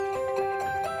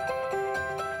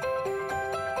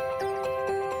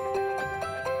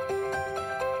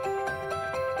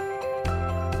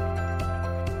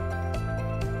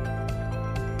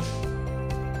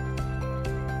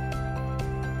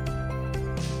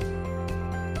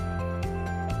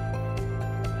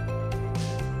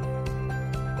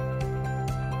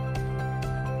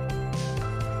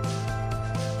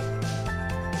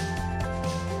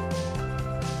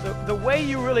The way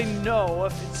you really know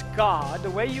if it's God, the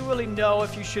way you really know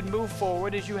if you should move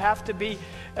forward is you have to be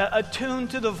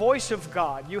attuned to the voice of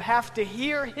God. You have to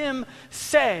hear Him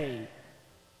say,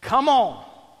 "Come on.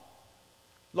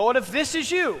 Lord, if this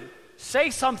is you, say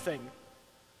something.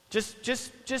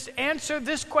 Just answer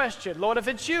this question. Lord, if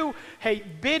it's you, hey,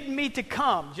 bid me to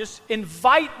come. Just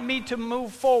invite me to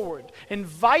move forward.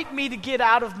 Invite me to get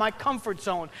out of my comfort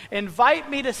zone. Invite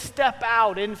me to step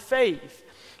out in faith."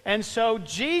 And so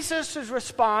Jesus'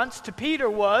 response to Peter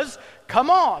was, "Come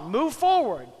on, move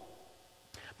forward."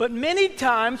 But many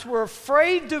times we're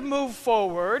afraid to move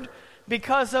forward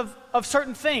because of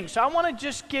certain things. So I want to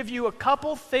just give you a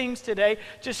couple things today,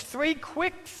 just 3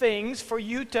 quick things for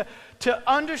you to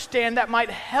understand that might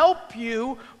help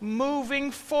you moving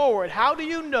forward. How do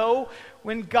you know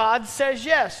when God says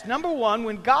yes? Number 1,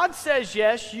 when God says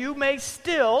yes, you may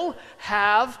still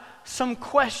have some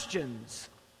questions.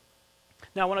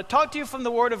 Now, I want to talk to you from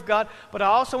the Word of God, but I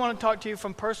also want to talk to you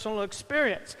from personal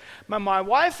experience. My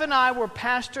wife and I were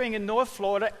pastoring in North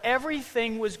Florida.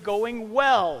 Everything was going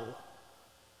well.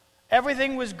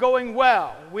 Everything was going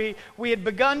well. We had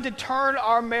begun to turn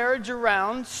our marriage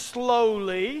around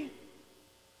slowly.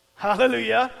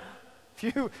 Hallelujah.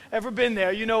 If you've ever been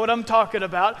there, you know what I'm talking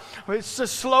about. It's a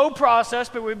slow process,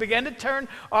 but we began to turn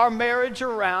our marriage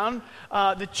around.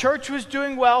 The church was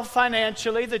doing well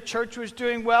financially. The church was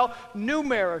doing well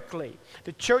numerically.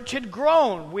 The church had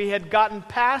grown. We had gotten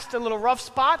past a little rough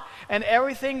spot, and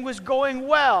everything was going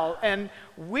well. And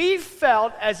we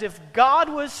felt as if God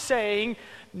was saying,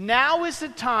 now is the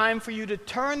time for you to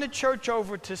turn the church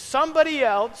over to somebody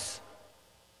else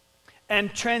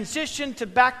and transition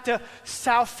back to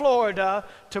South Florida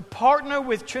to partner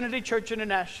with Trinity Church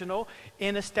International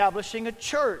in establishing a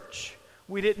church.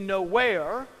 We didn't know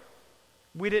where.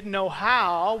 We didn't know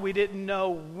how. We didn't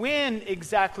know when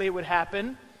exactly it would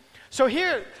happen. So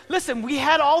here, listen, we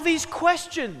had all these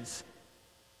questions.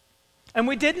 And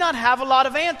we did not have a lot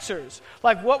of answers.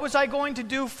 Like, what was I going to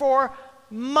do for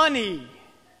money?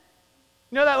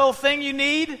 You know that little thing you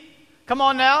need? Come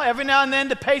on now, every now and then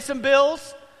to pay some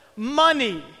bills?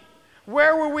 Money.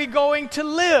 Where were we going to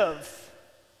live?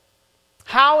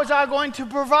 How was I going to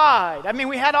provide? I mean,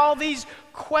 we had all these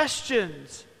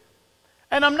questions.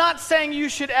 And I'm not saying you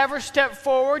should ever step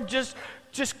forward just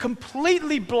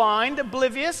completely blind,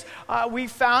 oblivious.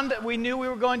 We knew we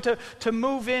were going to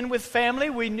move in with family.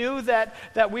 We knew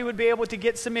that we would be able to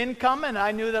get some income, and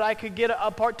I knew that I could get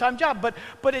a part-time job. But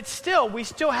we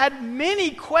still had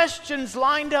many questions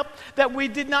lined up that we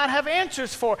did not have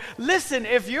answers for. Listen,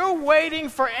 if you're waiting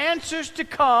for answers to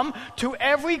come to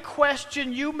every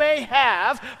question you may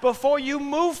have before you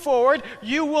move forward,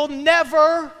 you will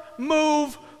never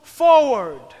move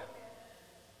forward.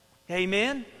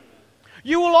 Amen?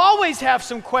 You will always have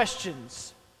some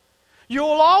questions. You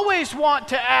will always want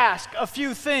to ask a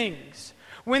few things.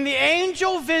 When the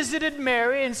angel visited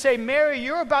Mary and said, "Mary,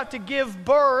 you're about to give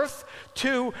birth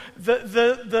to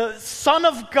the Son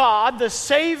of God, the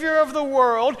Savior of the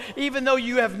world, even though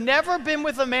you have never been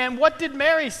with a man," what did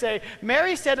Mary say?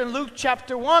 Mary said in Luke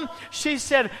chapter 1, she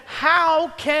said, "How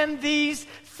can these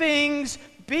things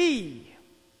be?"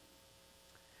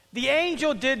 The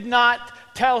angel did not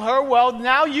tell her, "Well,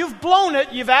 now you've blown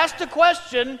it. You've asked a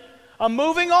question. I'm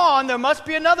moving on. There must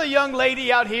be another young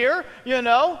lady out here,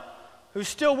 who's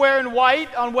still wearing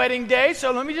white on wedding day.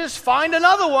 So let me just find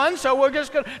another one. So we're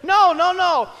just going to..."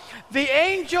 No. The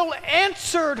angel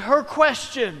answered her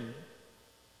question.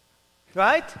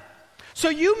 Right? So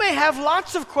you may have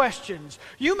lots of questions.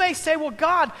 You may say, "Well,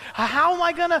 God, how am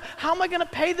I gonna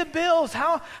pay the bills?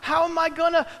 How am I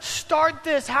gonna start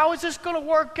this? How is this gonna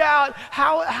work out?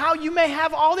 How you may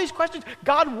have all these questions.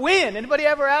 God, when? Anybody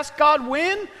ever ask God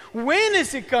when? When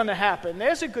is it gonna happen?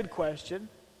 There's a good question.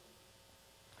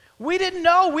 We didn't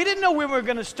know. We didn't know when we were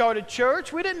going to start a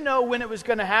church. We didn't know when it was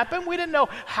going to happen. We didn't know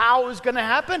how it was going to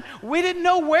happen. We didn't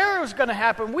know where it was going to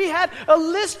happen. We had a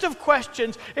list of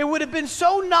questions. It would have been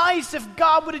so nice if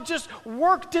God would have just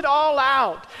worked it all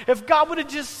out. If God would have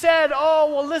just said,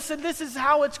 "Oh, well, listen, this is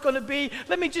how it's going to be.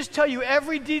 Let me just tell you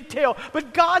every detail."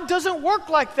 But God doesn't work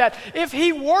like that. If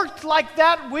He worked like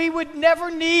that, we would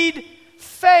never need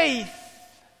faith.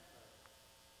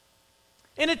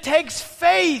 And it takes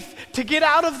faith to get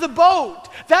out of the boat.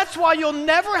 That's why you'll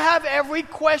never have every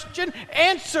question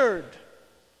answered.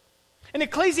 In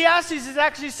Ecclesiastes, it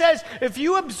actually says, if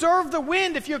you observe the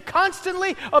wind, if you're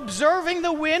constantly observing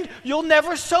the wind, you'll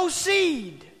never sow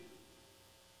seed.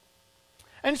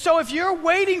 And so if you're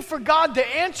waiting for God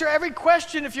to answer every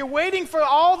question, if you're waiting for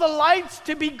all the lights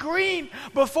to be green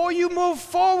before you move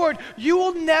forward, you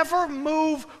will never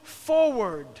move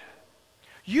forward.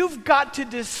 You've got to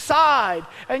decide,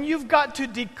 and you've got to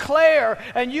declare,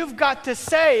 and you've got to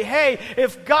say, hey,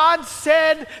 if God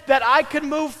said that I can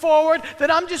move forward, then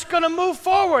I'm just going to move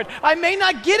forward. I may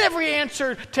not get every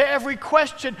answer to every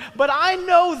question, but I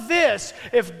know this.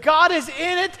 If God is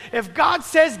in it, if God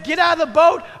says get out of the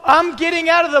boat, I'm getting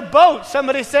out of the boat.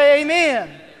 Somebody say amen.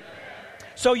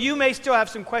 So you may still have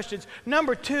some questions.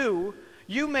 Number two,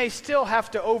 you may still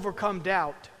have to overcome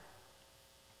doubt.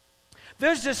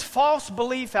 There's this false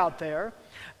belief out there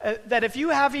that if you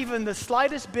have even the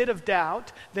slightest bit of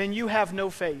doubt, then you have no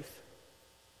faith.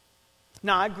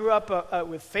 Now, I grew up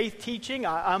with faith teaching.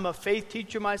 I'm a faith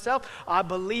teacher myself. I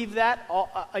believe that,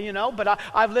 but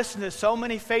I've listened to so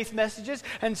many faith messages,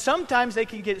 and sometimes they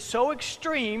can get so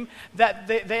extreme that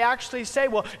they actually say,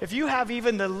 well, if you have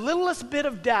even the littlest bit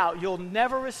of doubt, you'll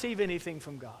never receive anything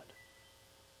from God.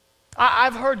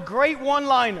 I've heard great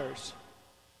one-liners.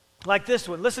 Like this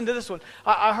one. Listen to this one.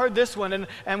 I heard this one,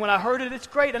 and when I heard it, it's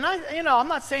great. And I'm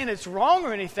not saying it's wrong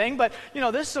or anything, but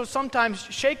this will sometimes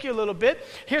shake you a little bit.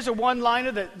 Here's a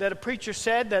one-liner that a preacher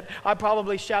said that I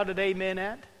probably shouted amen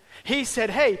at. He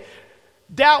said, hey,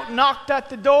 doubt knocked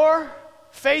at the door,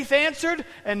 faith answered,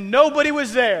 and nobody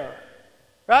was there.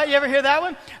 Right? You ever hear that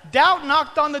one? Doubt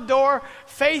knocked on the door,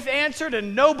 faith answered,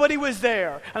 and nobody was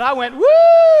there. And I went,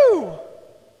 woo!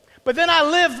 But then I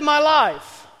lived my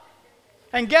life.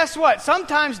 And guess what?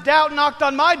 Sometimes doubt knocked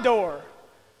on my door.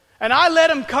 And I let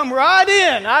him come right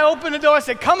in. I opened the door and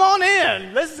said, come on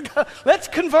in. Let's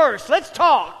converse. Let's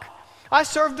talk. I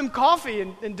served him coffee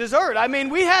and dessert. I mean,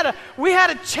 we had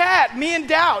a chat, me and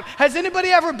doubt. Has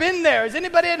anybody ever been there? Has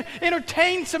anybody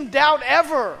entertained some doubt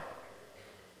ever?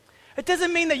 It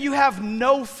doesn't mean that you have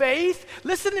no faith.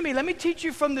 Listen to me. Let me teach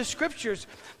you from the scriptures.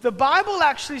 The Bible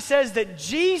actually says that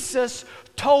Jesus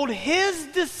told his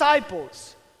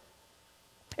disciples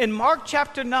in Mark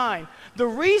chapter 9, the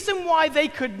reason why they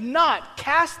could not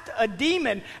cast a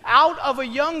demon out of a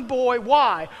young boy,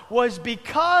 why? Was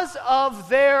because of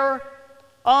their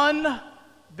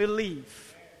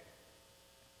unbelief.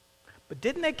 But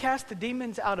didn't they cast the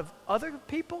demons out of other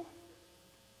people?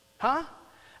 Huh?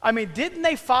 I mean, didn't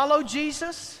they follow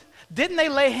Jesus? Didn't they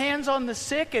lay hands on the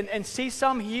sick and see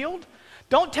some healed?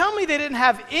 Don't tell me they didn't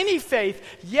have any faith.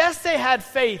 Yes, they had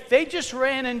faith. They just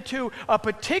ran into a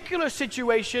particular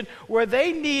situation where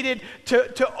they needed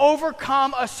to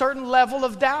overcome a certain level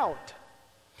of doubt.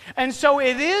 And so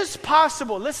it is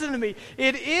possible, listen to me,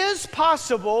 it is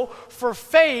possible for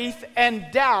faith and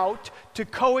doubt to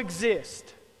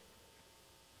coexist.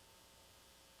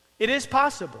 It is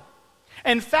possible.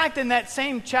 In fact, in that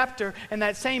same chapter, in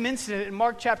that same incident in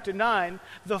Mark chapter 9,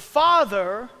 the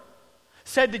Father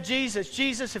said to Jesus,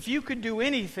 Jesus, if you could do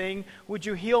anything, would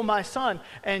you heal my son?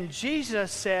 And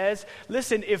Jesus says,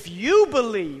 listen, if you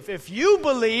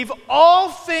believe, all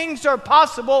things are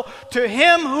possible to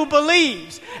him who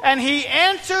believes. And he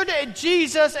answered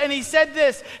Jesus and he said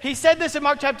this in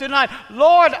Mark chapter 9,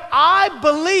 Lord, I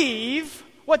believe,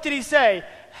 what did he say?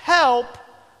 Help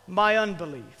my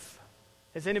unbelief.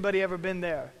 Has anybody ever been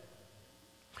there?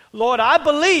 Lord, I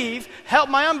believe, help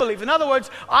my unbelief. In other words,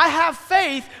 I have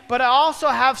faith, but I also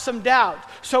have some doubt.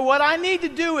 So what I need to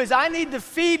do is I need to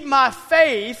feed my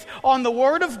faith on the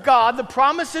Word of God, the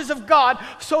promises of God,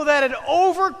 so that it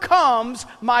overcomes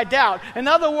my doubt. In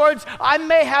other words, I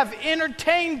may have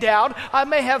entertained doubt, I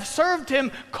may have served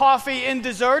him coffee and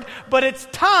dessert, but it's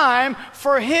time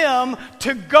for him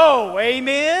to go.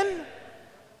 Amen?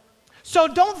 So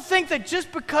don't think that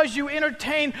just because you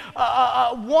entertain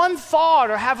one thought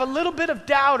or have a little bit of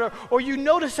doubt or you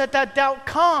notice that doubt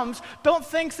comes, don't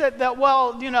think that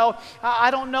well, I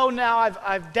don't know now,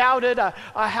 I've doubted,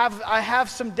 I have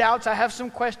some doubts, I have some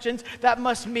questions. That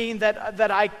must mean that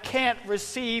I can't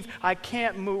receive, I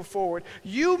can't move forward.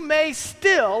 You may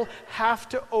still have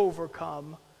to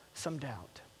overcome some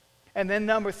doubt. And then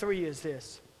number 3 is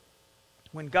this.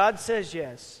 When God says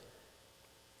yes,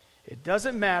 it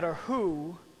doesn't matter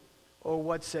who or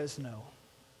what says no.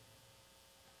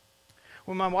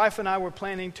 When my wife and I were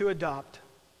planning to adopt,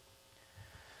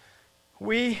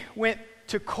 we went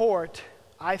to court.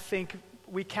 I think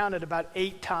we counted about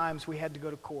 8 times we had to go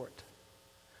to court.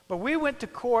 But we went to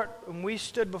court and we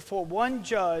stood before one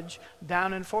judge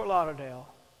down in Fort Lauderdale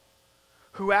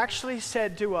who actually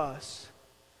said to us,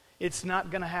 it's not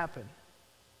going to happen.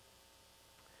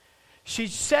 She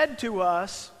said to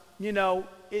us,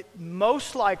 it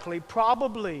most likely,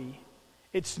 probably,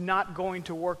 it's not going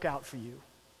to work out for you.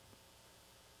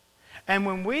 And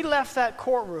when we left that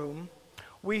courtroom,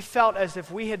 we felt as if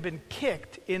we had been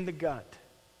kicked in the gut.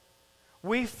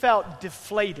 We felt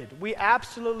deflated. We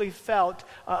absolutely felt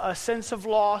a sense of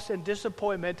loss and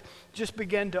disappointment just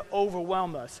began to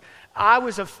overwhelm us. I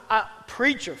was a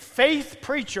preacher, faith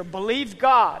preacher, believed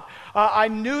God. I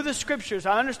knew the scriptures.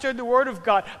 I understood the word of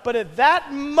God. But at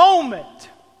that moment,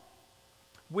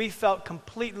 we felt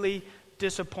completely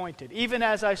disappointed. Even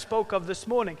as I spoke of this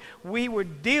morning, we were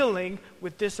dealing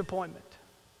with disappointment.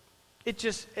 We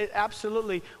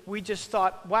just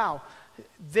thought, wow,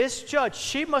 this judge,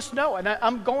 she must know. And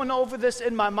I'm going over this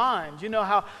in my mind. You know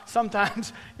how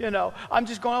sometimes, I'm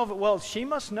just going over, well, she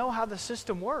must know how the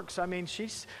system works. I mean,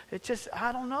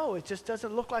 I don't know. It just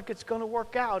doesn't look like it's going to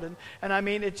work out. And I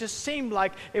mean, it just seemed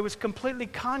like it was completely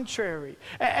contrary.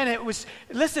 And it was,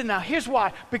 listen now, here's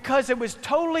why. Because it was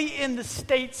totally in the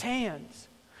state's hands.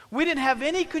 We didn't have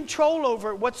any control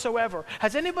over it whatsoever.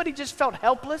 Has anybody just felt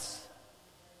helpless?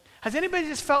 Has anybody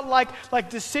just felt like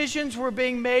decisions were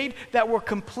being made that were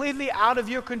completely out of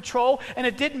your control, and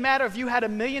it didn't matter if you had $1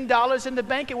 million in the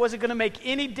bank, it wasn't going to make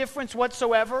any difference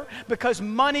whatsoever because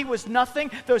money was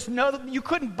nothing. You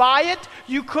couldn't buy it,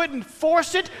 you couldn't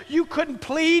force it, you couldn't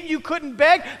plead, you couldn't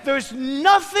beg. There's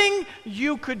nothing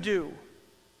you could do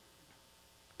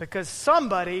because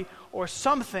somebody or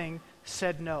something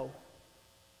said no.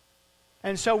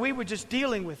 And so we were just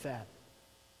dealing with that.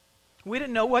 We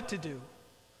didn't know what to do.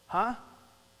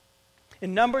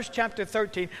 In Numbers chapter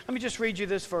 13, let me just read you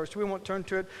this verse. We won't turn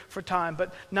to it for time,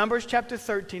 but Numbers chapter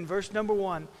 13, verse number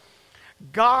 1.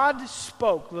 God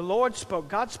spoke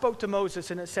to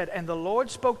Moses, and it said, and the Lord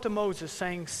spoke to Moses,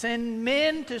 saying, send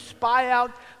men to spy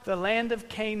out the land of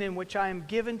Canaan, which I am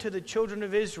given to the children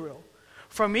of Israel.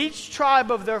 From each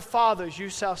tribe of their fathers you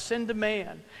shall send a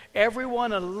man,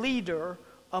 everyone a leader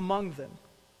among them.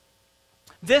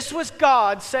 This was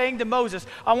God saying to Moses,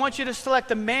 I want you to select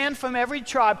a man from every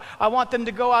tribe. I want them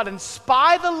to go out and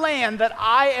spy the land that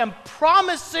I am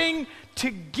promising to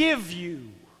give you.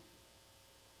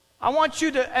 I want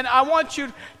you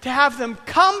to have them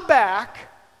come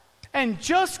back and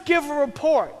just give a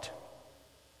report.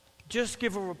 Just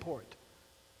give a report.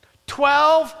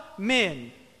 12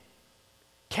 men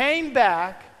came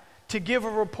back to give a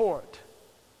report.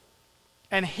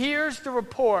 And here's the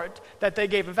report that they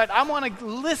gave. In fact, I want to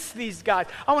list these guys.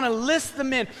 I want to list the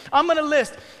men. I'm going to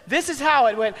list. This is how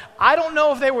it went. I don't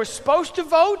know if they were supposed to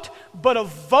vote, but a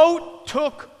vote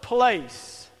took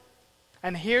place.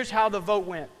 And here's how the vote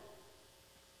went.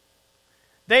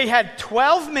 They had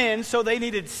 12 men, so they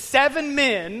needed 7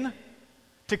 men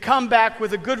to come back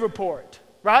with a good report.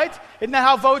 Right? Isn't that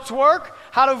how votes work?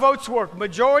 How do votes work?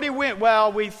 Majority win.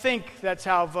 Well, we think that's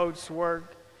how votes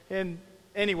work.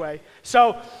 Anyway,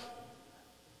 so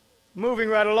moving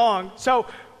right along. So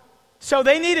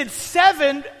they needed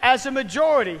 7 as a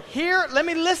majority. Here, let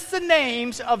me list the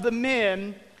names of the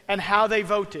men and how they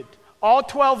voted. All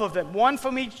 12 of them, one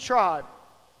from each tribe.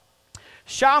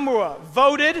 Shammua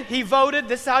voted. He voted.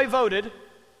 This is how he voted.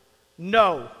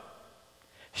 No.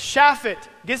 Shaphat,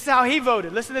 this is how he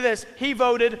voted. Listen to this. He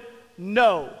voted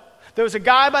no. There was a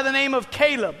guy by the name of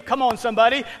Caleb. Come on,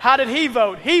 somebody. How did he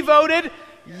vote? He voted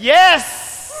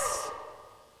yes.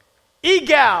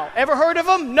 Egal, ever heard of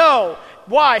him? No.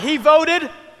 Why? He voted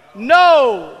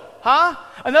no.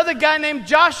 Another guy named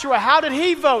Joshua, how did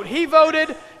he vote? He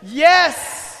voted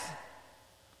yes.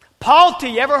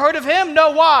 Palti, ever heard of him?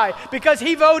 No. Why? Because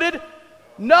he voted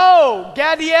no.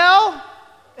 Gadiel,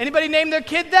 anybody name their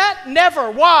kid that?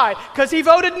 Never. Why? Because he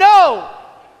voted no.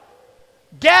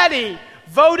 Gadi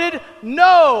voted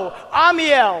no.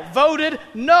 Amiel voted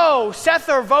no.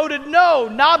 Sether voted no.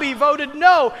 Nabi voted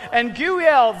no. And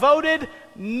Guiel voted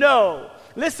no.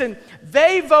 Listen,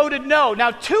 they voted no.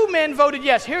 Now 2 men voted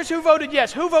yes. Here's who voted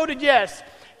yes. Who voted yes?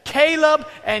 Caleb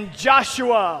and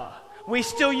Joshua. We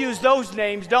still use those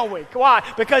names, don't we? Why?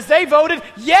 Because they voted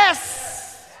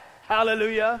yes.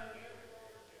 Hallelujah.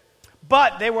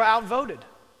 But they were outvoted.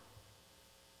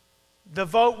 The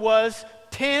vote was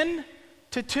 10-2.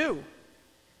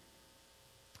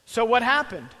 So what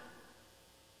happened?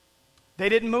 They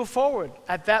didn't move forward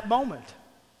at that moment.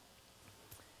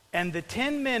 And the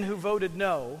 10 men who voted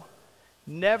no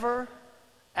never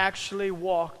actually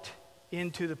walked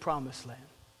into the promised land.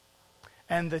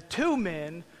 And the 2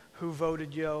 men who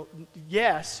voted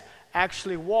yes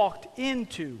actually walked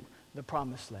into the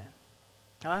promised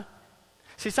land.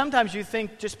 See, sometimes you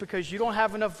think just because you don't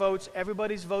have enough votes,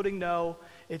 everybody's voting no,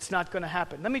 it's not going to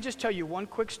happen. Let me just tell you one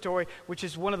quick story, which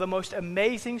is one of the most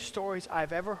amazing stories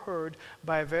I've ever heard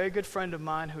by a very good friend of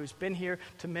mine who's been here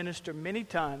to minister many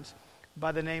times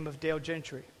by the name of Dale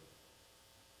Gentry.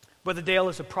 Brother Dale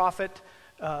is a prophet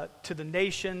to the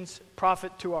nations,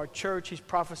 prophet to our church. He's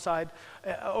prophesied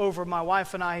over my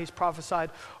wife and I. He's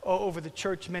prophesied over the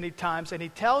church many times. And he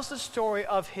tells the story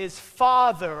of his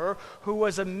father, who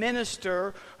was a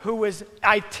minister, who was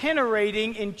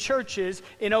itinerating in churches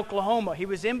in Oklahoma. He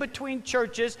was in between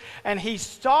churches, and he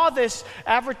saw this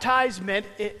advertisement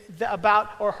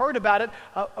heard about it,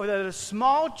 that a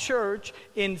small church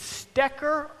in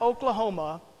Stecker,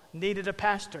 Oklahoma, needed a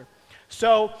pastor.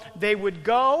 So they would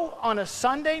go on a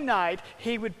Sunday night.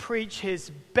 He would preach his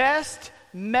best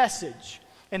message.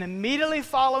 And immediately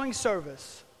following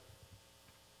service,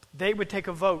 they would take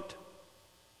a vote.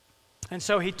 And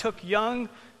so he took young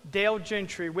Dale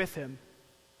Gentry with him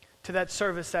to that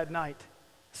service that night.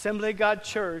 Assembly of God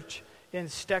Church in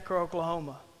Stecker,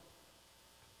 Oklahoma.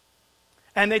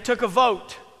 And they took a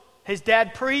vote. His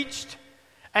dad preached,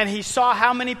 and he saw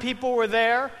how many people were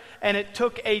there, and it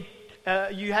took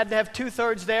you had to have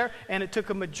 2/3 there, and it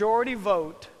took a majority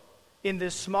vote in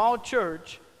this small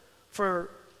church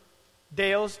for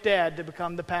Dale's dad to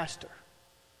become the pastor.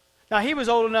 Now, he was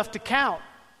old enough to count.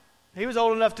 He was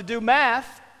old enough to do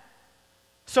math.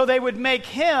 So they would make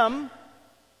him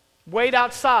wait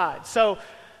outside. So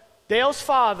Dale's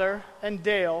father and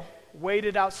Dale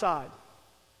waited outside.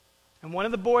 And one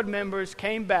of the board members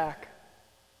came back,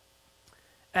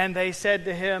 and they said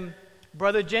to him,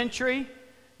 "Brother Gentry,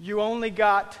 you only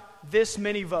got this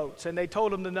many votes." And they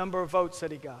told him the number of votes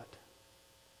that he got.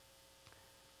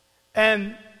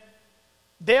 And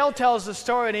Dale tells the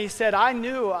story, and he said, I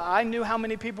knew how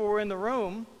many people were in the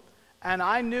room, and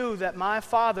I knew that my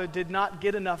father did not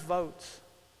get enough votes.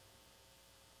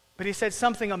 But he said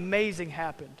something amazing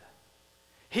happened.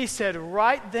 He said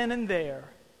right then and there,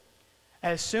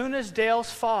 as soon as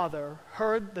Dale's father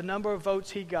heard the number of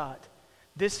votes he got,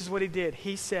 this is what he did.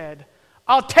 He said,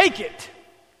 "I'll take it."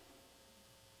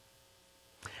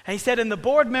 And he said, and the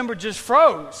board member just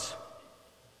froze.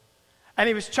 And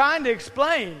he was trying to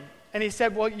explain. And he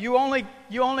said, "Well, you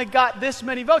only got this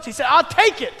many votes." He said, "I'll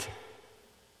take it."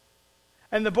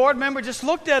 And the board member just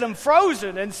looked at him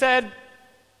frozen and said,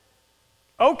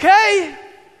 "Okay."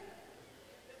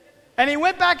 And he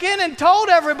went back in and told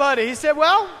everybody. He said,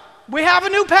 "Well, we have a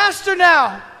new pastor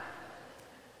now."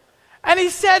 And he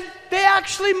said they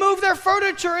actually moved their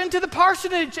furniture into the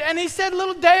parsonage. And he said,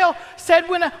 little Dale said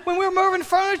when we were moving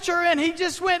furniture, and he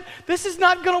just went, "This is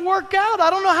not going to work out. I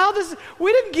don't know how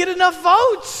we didn't get enough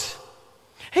votes."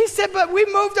 He said, "But we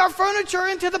moved our furniture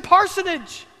into the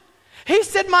parsonage." He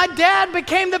said, "My dad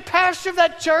became the pastor of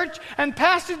that church and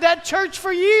pastored that church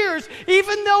for years,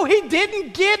 even though he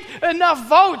didn't get enough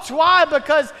votes." Why?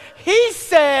 Because he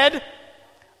said,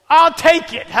 "I'll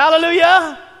take it."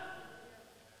 Hallelujah.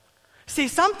 See,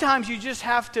 sometimes you just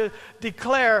have to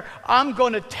declare, "I'm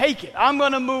going to take it. I'm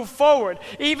going to move forward.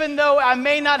 Even though I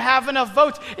may not have enough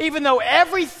votes, even though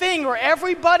everything or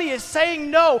everybody is saying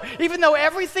no, even though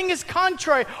everything is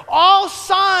contrary, all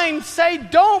signs say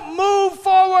don't move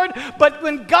forward, but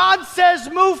when God says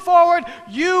move forward,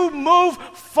 you move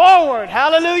forward."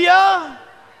 Hallelujah.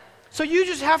 So you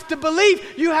just have to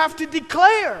believe. You have to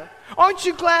declare. Aren't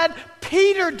you glad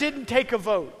Peter didn't take a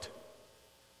vote?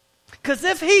 Because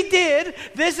if he did,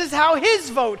 this is how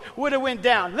his vote would have went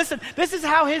down. Listen, this is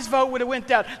how his vote would have went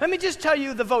down. Let me just tell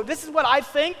you the vote. This is what I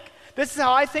think. This is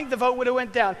how I think the vote would have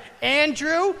went down.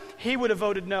 Andrew, he would have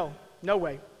voted no. No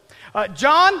way.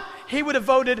 John, he would have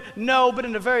voted no, but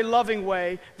in a very loving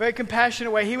way, very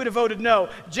compassionate way. He would have voted no.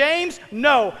 James,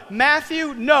 no.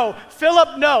 Matthew, no.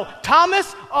 Philip, no.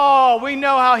 Thomas, we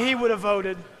know how he would have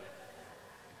voted.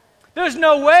 There's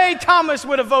no way Thomas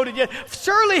would have voted yes.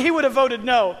 Surely he would have voted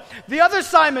no. The other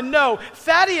Simon, no.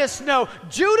 Thaddeus, no.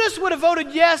 Judas would have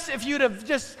voted yes if you'd have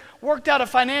just worked out a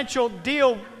financial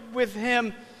deal with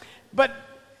him. But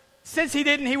since he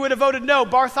didn't, he would have voted no.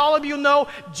 Bartholomew, no.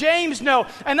 James, no.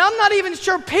 And I'm not even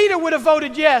sure Peter would have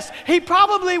voted yes. He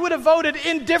probably would have voted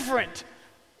indifferent.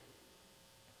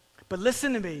 But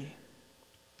listen to me.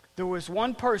 There was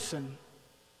one person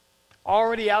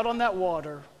already out on that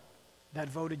water that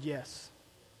voted yes.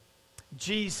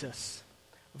 Jesus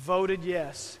voted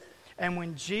yes. And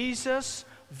when Jesus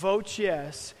votes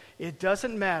yes, it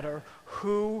doesn't matter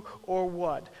who or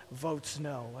what votes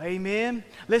no. Amen?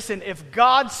 Listen, if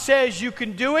God says you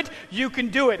can do it, you can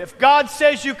do it. If God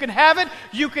says you can have it,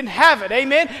 you can have it.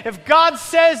 Amen? If God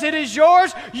says it is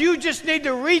yours, you just need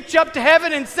to reach up to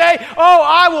heaven and say, "Oh,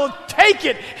 I will take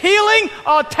it. Healing,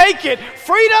 I'll take it.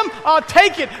 Freedom, I'll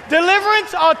take it.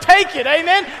 Deliverance, I'll take it."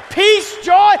 Amen? Peace,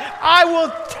 joy, I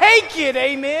will take it.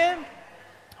 Amen?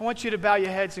 I want you to bow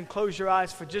your heads and close your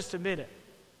eyes for just a minute.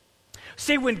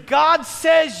 See, when God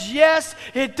says yes,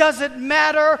 it doesn't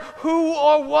matter who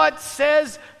or what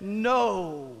says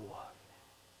no.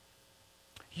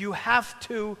 You have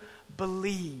to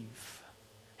believe.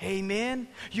 Amen?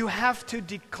 You have to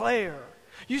declare.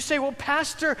 You say, well,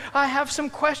 Pastor, I have some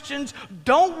questions.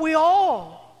 Don't we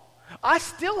all? I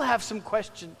still have some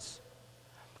questions.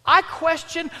 I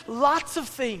question lots of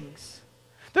things.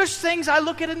 There's things I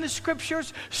look at in the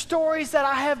scriptures, stories that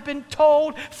I have been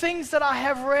told, things that I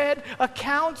have read,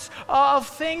 accounts of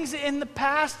things in the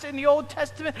past, in the Old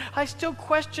Testament. I still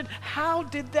question, how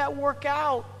did that work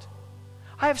out?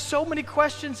 I have so many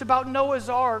questions about Noah's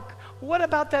Ark. What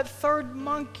about that third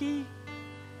monkey?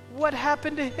 What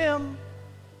happened to him?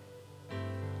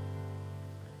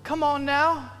 Come on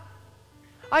now.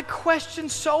 I question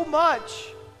so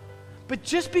much. But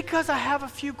just because I have a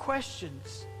few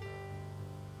questions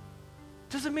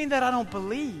doesn't mean that I don't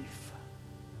believe.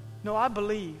 No, I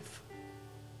believe.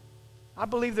 I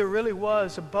believe there really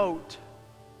was a boat.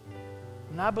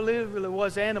 And I believe there really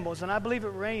was animals. And I believe it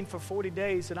rained for 40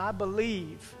 days. And I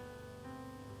believe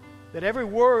that every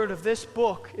word of this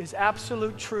book is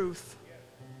absolute truth.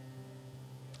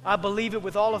 I believe it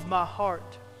with all of my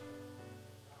heart.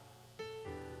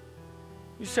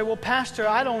 You say, well, Pastor,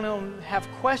 I don't have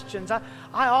questions.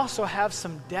 I also have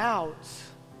some doubts.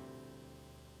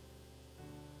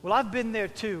 Well, I've been there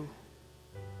too.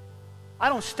 I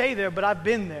don't stay there, but I've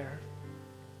been there.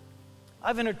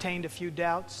 I've entertained a few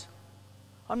doubts.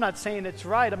 I'm not saying it's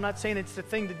right. I'm not saying it's the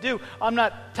thing to do. I'm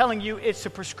not telling you it's a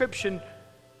prescription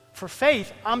for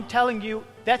faith. I'm telling you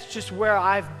that's just where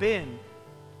I've been.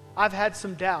 I've had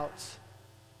some doubts.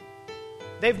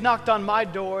 They've knocked on my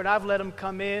door and I've let them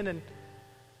come in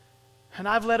and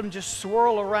I've let them just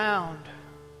swirl around.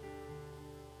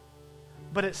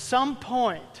 But at some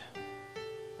point,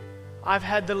 I've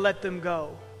had to let them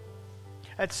go.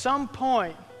 At some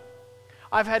point,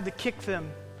 I've had to kick them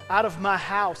out of my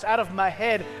house, out of my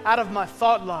head, out of my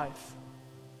thought life.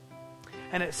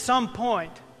 And at some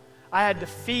point, I had to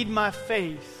feed my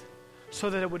faith so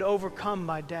that it would overcome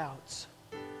my doubts.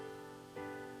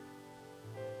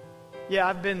 Yeah,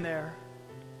 I've been there.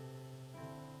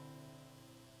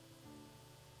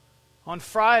 On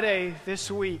Friday this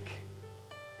week,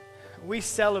 we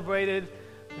celebrated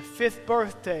the 5th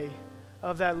birthday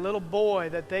of that little boy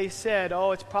that they said,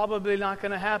 oh, it's probably not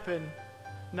going to happen.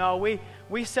 No,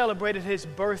 we celebrated his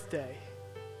birthday.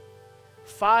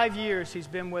 5 years he's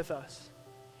been with us,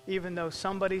 even though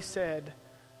somebody said,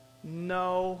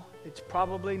 no, it's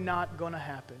probably not going to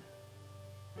happen.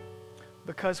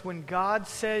 Because when God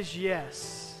says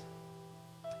yes,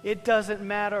 it doesn't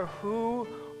matter who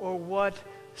or what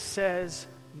says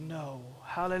no.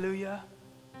 Hallelujah.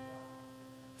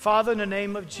 Father, in the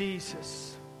name of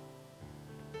Jesus,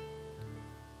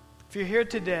 if you're here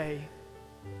today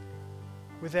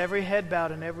with every head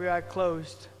bowed and every eye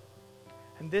closed,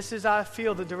 and this is, I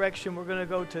feel, the direction we're going to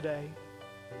go today.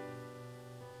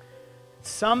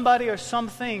 Somebody or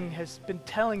something has been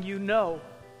telling you no.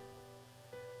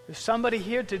 There's somebody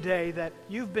here today that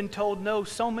you've been told no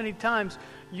so many times,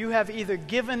 you have either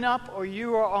given up or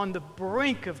you are on the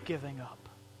brink of giving up.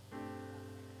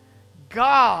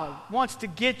 God wants to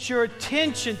get your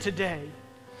attention today.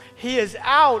 He is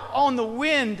out on the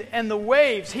wind and the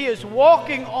waves. He is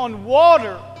walking on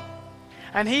water.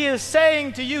 And He is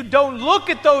saying to you, don't look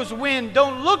at those winds,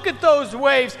 don't look at those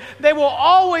waves. They will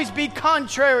always be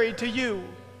contrary to you.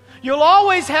 You'll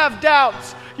always have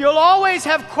doubts. You'll always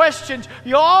have questions.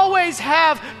 You'll always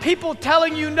have people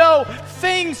telling you no,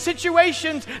 things,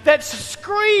 situations that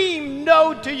scream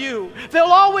no to you. They'll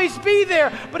always be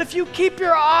there. But if you keep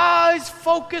your eyes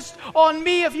focused on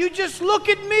me, if you just look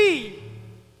at me,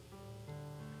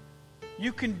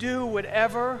 you can do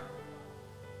whatever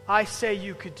I say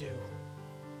you could do.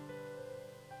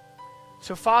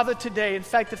 So, Father, today, in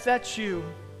fact, if that's you,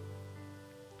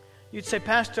 you'd say,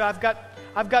 Pastor, I've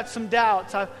got some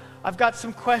doubts. I've got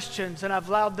some questions, and I've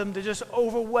allowed them to just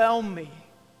overwhelm me.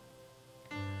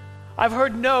 I've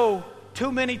heard no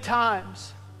too many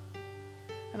times,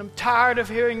 and I'm tired of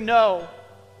hearing no,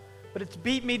 but it's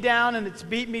beat me down and it's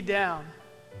beat me down.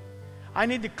 I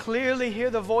need to clearly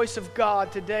hear the voice of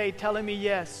God today telling me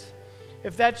yes.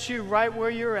 If that's you right where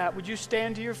you're at, would you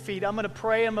stand to your feet? I'm going to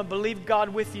pray. I'm going to believe God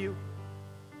with you.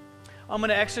 I'm going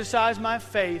to exercise my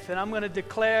faith, and I'm going to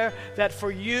declare that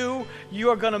for you, you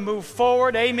are going to move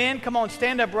forward. Amen. Come on,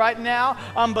 stand up right now.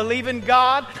 I'm believing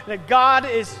God, that God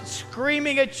is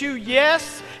screaming at you,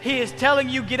 yes. He is telling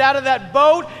you, get out of that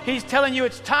boat. He's telling you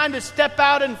it's time to step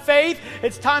out in faith.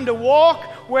 It's time to walk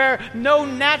where no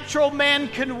natural man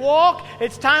can walk.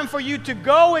 It's time for you to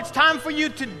go. It's time for you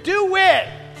to do it.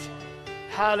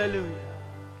 Hallelujah.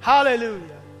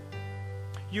 Hallelujah.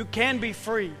 You can be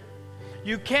free.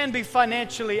 You can be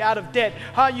financially out of debt.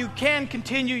 You can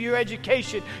continue your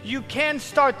education. You can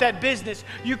start that business.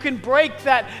 You can break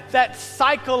that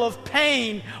cycle of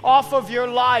pain off of your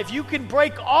life. You can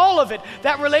break all of it.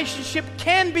 That relationship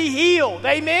can be healed.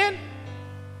 Amen?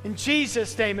 In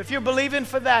Jesus' name. If you're believing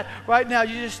for that right now,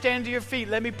 you just stand to your feet.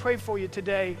 Let me pray for you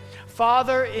today.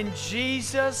 Father, in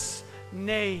Jesus'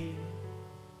 name,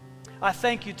 I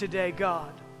thank you today,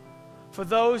 God, for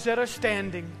those that are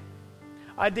standing.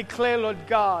 I declare, Lord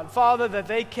God, Father, that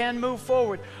they can move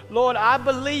forward. Lord, I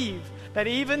believe that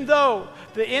even though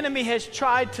the enemy has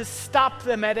tried to stop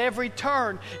them at every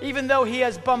turn, even though he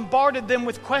has bombarded them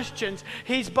with questions,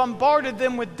 he's bombarded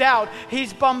them with doubt,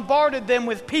 he's bombarded them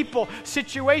with people,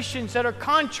 situations that are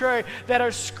contrary, that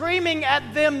are screaming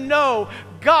at them no.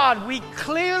 God, we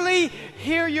clearly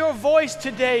hear your voice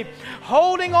today,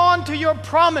 holding on to your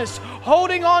promise,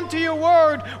 holding on to your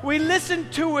word. We listen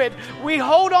to it. We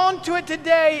hold on to it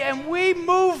today, and we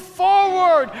move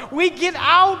forward. We get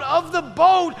out of the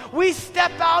boat. We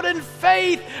step out in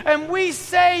faith, and we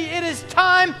say it is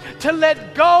time to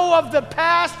let go of the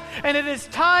past, and it is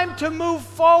time to move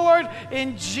forward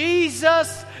in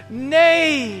Jesus'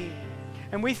 name.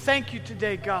 And we thank you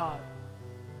today, God.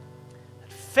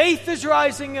 Faith is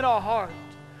rising in our heart.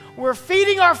 We're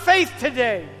feeding our faith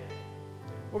today.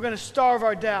 We're going to starve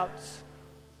our doubts.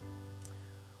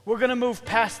 We're going to move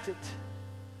past it.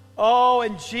 Oh,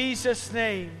 in Jesus'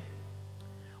 name.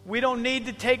 We don't need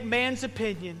to take man's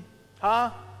opinion.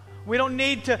 We don't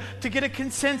need to get a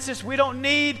consensus. We don't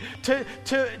need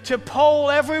to poll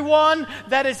everyone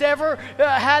that has ever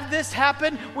had this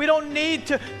happen. We don't need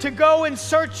to go and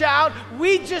search out.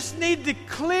 We just need to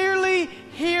clearly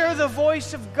hear the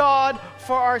voice of God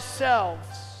for ourselves.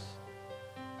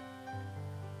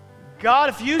 God,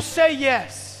 if you say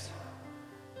yes,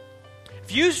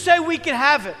 if you say we can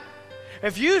have it,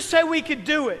 if you say we can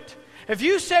do it, if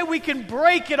you say we can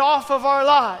break it off of our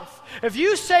life, if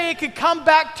you say it could come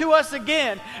back to us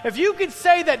again, if you could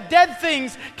say that dead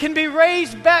things can be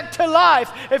raised back to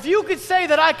life, if you could say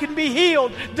that I can be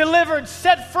healed, delivered,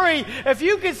 set free, if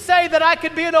you could say that I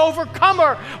could be an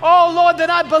overcomer, oh Lord, then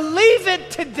I believe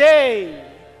it today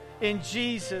in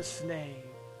Jesus' name.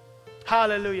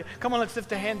 Hallelujah. Come on, let's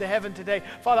lift a hand to heaven today.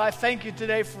 Father, I thank you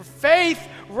today for faith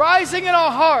rising in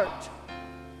our heart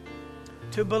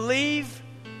to believe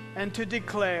and to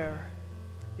declare.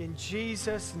 In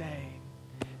Jesus' name,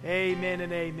 amen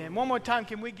and amen. One more time,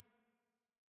 can we give